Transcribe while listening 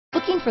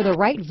Looking for the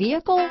right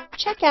vehicle?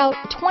 Check out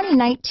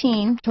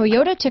 2019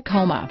 Toyota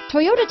Tacoma.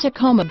 Toyota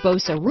Tacoma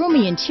boasts a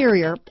roomy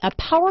interior, a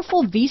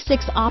powerful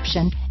V6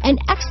 option, and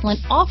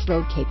excellent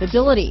off-road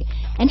capability,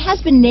 and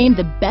has been named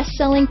the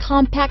best-selling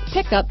compact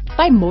pickup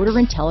by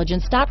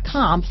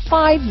MotorIntelligence.com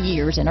 5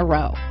 years in a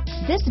row.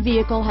 This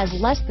vehicle has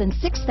less than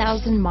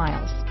 6,000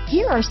 miles.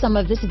 Here are some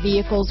of this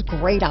vehicle's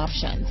great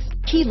options: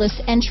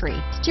 keyless entry,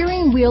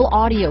 steering wheel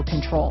audio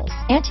controls,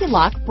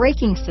 anti-lock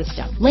braking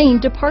system, lane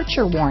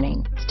departure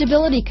warning,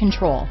 stability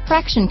control,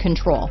 traction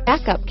control,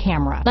 backup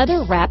camera,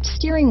 leather-wrapped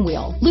steering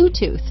wheel,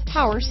 Bluetooth,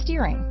 power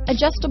steering,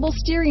 adjustable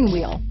steering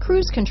wheel,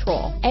 cruise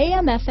control,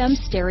 AM/FM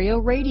stereo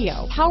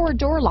radio, power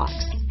door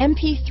locks,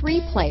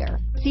 MP3 player,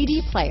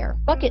 CD player,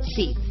 bucket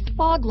seats,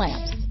 fog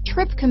lamps,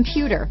 trip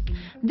computer.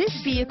 This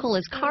vehicle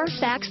is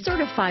Carfax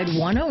certified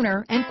one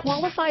owner and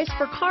qualifies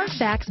for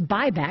Carfax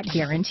buyback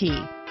guarantee.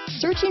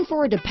 Searching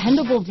for a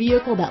dependable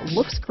vehicle that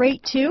looks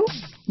great too?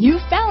 You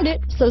found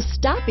it, so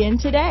stop in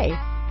today.